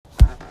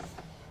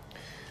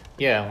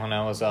Yeah, when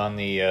I was on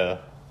the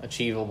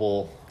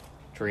Achievable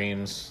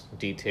Dreams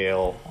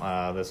detail,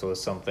 this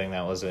was something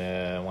that was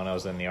when I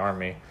was in the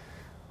Army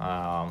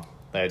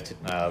that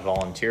I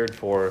volunteered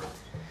for,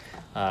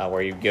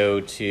 where you go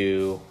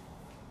to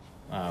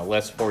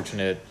less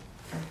fortunate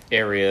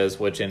areas,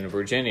 which in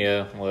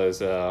Virginia was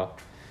down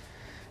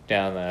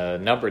the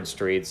numbered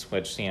streets,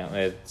 which,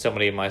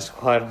 somebody in my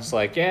squad was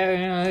like,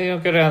 yeah, you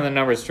don't go down the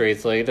numbered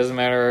streets. Like, it doesn't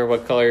matter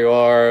what color you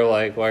are,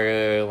 like,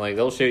 why, like,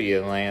 they'll shoot you.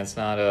 Like, it's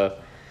not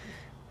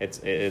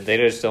they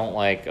just don't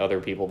like other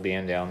people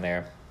being down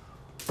there.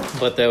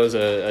 But that was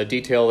a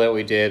detail that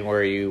we did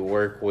where you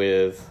work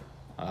with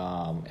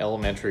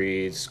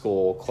elementary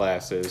school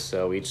classes.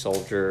 So each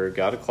soldier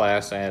got a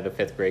class. I had a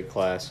 5th grade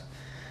class.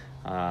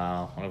 When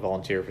I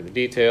volunteer for the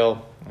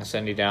detail, I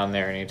send you down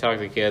there and you talk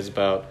to the kids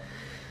about,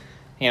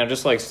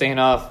 just like staying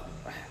off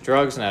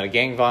drugs and out of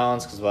gang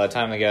violence, because by the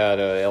time they got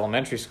to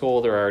elementary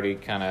school, they're already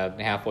kind of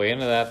halfway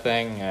into that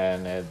thing,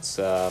 and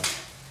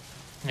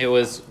it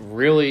was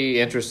really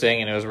interesting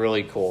and it was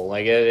really cool.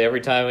 Like every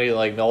time we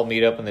all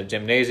meet up in the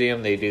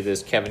gymnasium, they do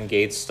this Kevin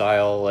Gates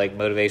style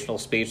motivational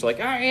speech,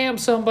 like I am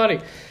somebody.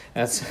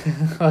 That's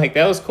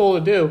that was cool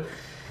to do.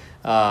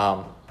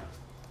 But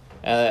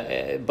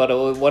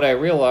what I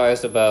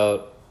realized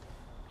about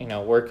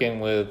working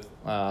with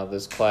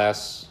this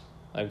class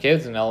of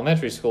kids in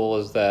elementary school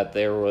is that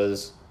there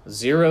was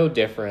zero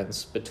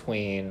difference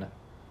between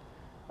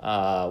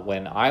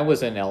when I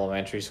was in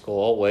elementary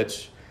school,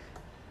 which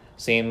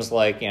seems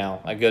like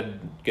a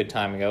good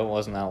time ago. It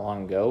wasn't that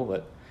long ago,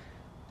 but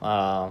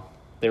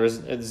there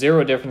was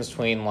zero difference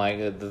between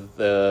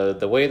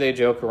the way they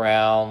joke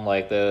around,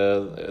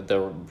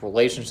 the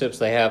relationships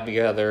they have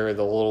together,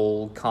 the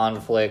little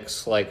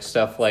conflicts,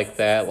 stuff like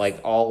that,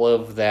 all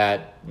of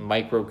that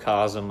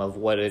microcosm of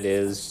what it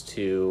is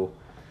to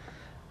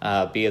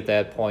be at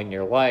that point in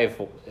your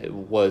life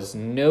was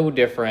no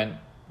different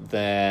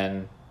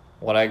than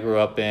what I grew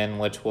up in,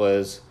 which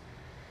was,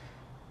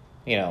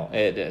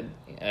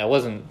 I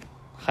wasn't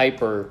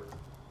hyper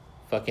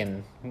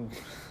fucking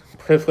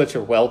privileged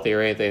or wealthy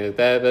or anything like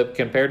that, but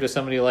compared to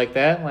somebody like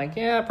that,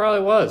 yeah, it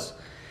probably was.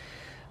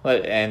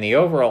 But and the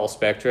overall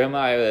spectrum,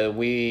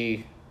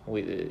 we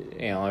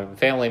our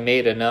family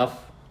made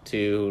enough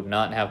to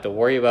not have to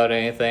worry about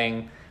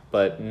anything,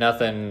 but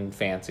nothing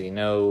fancy.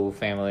 No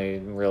family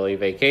really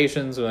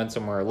vacations. We went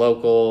somewhere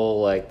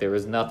local. There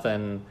was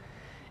nothing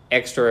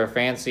extra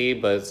fancy,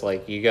 but it's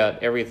you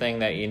got everything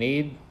that you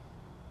need,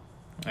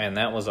 and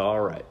that was all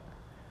right.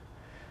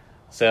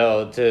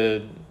 So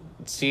to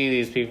see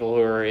these people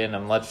who are in a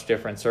much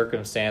different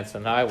circumstance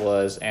than I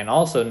was, and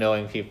also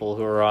knowing people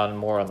who are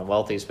more on the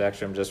wealthy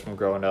spectrum just from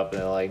growing up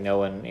and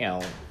knowing,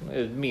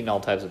 meeting all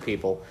types of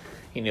people.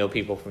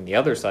 People from the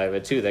other side of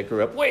it too that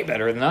grew up way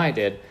better than I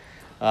did.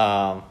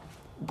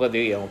 But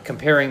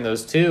comparing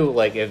those two,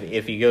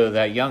 if you go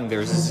that young,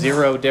 there's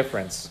zero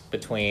difference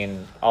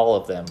between all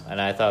of them, and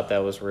I thought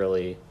that was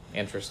really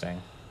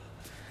interesting.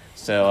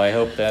 So I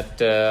hope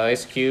that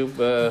Ice Cube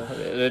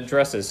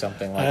addresses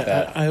something like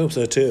that. I hope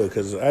so too,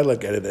 because I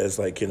look at it as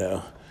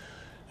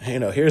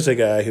here's a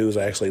guy who's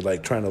actually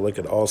trying to look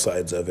at all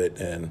sides of it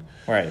and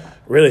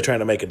really trying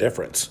to make a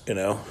difference.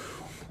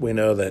 We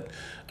know that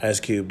Ice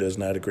Cube does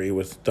not agree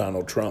with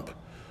Donald Trump.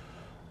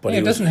 But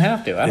he doesn't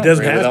have to. He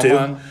doesn't have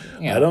to.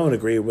 I don't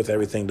agree with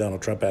everything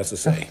Donald Trump has to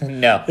say.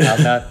 No,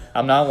 I'm not.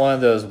 I'm not one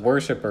of those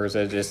worshipers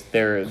that just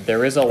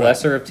there is a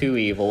lesser of two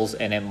evils,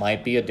 and it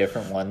might be a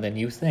different one than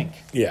you think.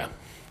 Yeah.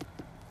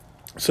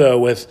 So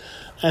with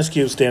Ice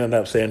Cube standing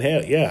up saying,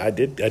 "Hey, yeah, I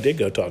did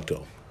go talk to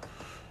him,"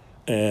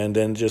 and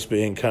then just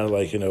being kind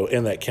of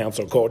in that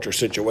cancel culture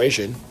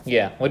situation.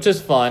 Yeah, which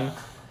is fun.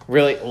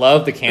 Really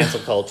love the cancel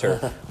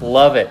culture.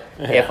 Love it.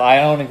 If I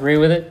don't agree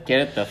with it, get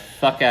it the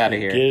fuck out of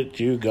here. Get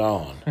you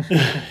gone.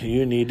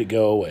 You need to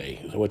go away,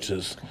 which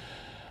is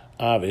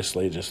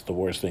obviously just the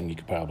worst thing you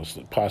could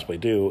possibly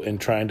do in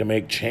trying to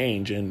make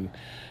change and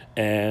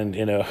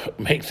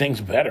make things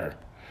better.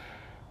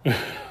 You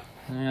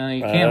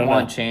can't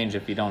want change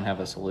if you don't have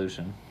a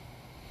solution.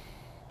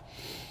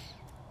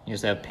 You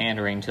just have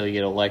pandering until you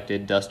get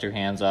elected, dust your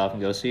hands off,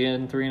 and go see you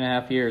in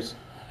 3.5 years.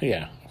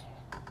 Yeah.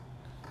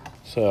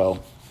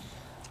 So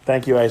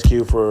thank you, Ice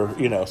Cube, for,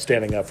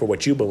 standing up for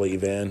what you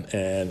believe in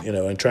and,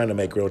 and trying to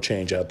make real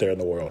change out there in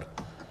the world.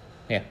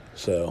 Yeah.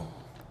 So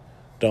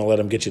don't let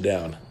them get you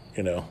down,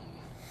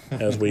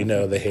 As we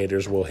know, the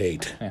haters will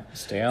hate. Yeah.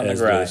 Stay on the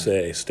grind. As they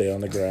say, stay on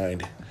the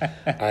grind.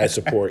 I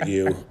support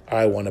you.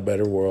 I want a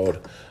better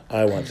world.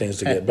 I want things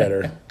to get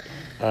better.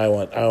 I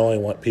only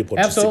want people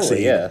to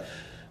succeed. Yeah.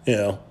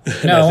 No,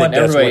 I want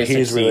everybody to succeed.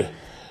 He's really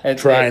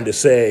trying to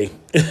say.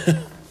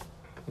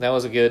 That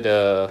was a good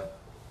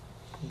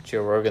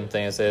Joe Rogan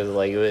thing. It says,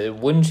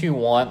 wouldn't you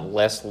want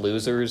less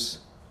losers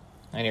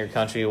in your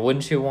country?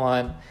 Wouldn't you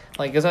want,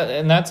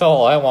 and that's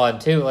all I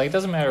want too. It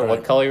doesn't matter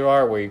what color you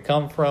are, where you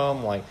come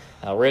from,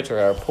 how rich or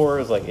how poor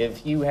is.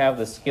 If you have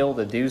the skill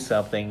to do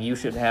something, you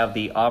should have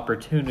the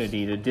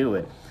opportunity to do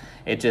it.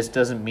 It just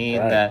doesn't mean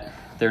that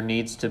there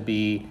needs to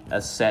be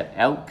a set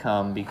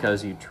outcome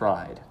because you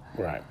tried.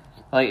 Right.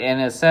 Like,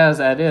 and as sad as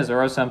that is, there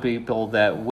are some people that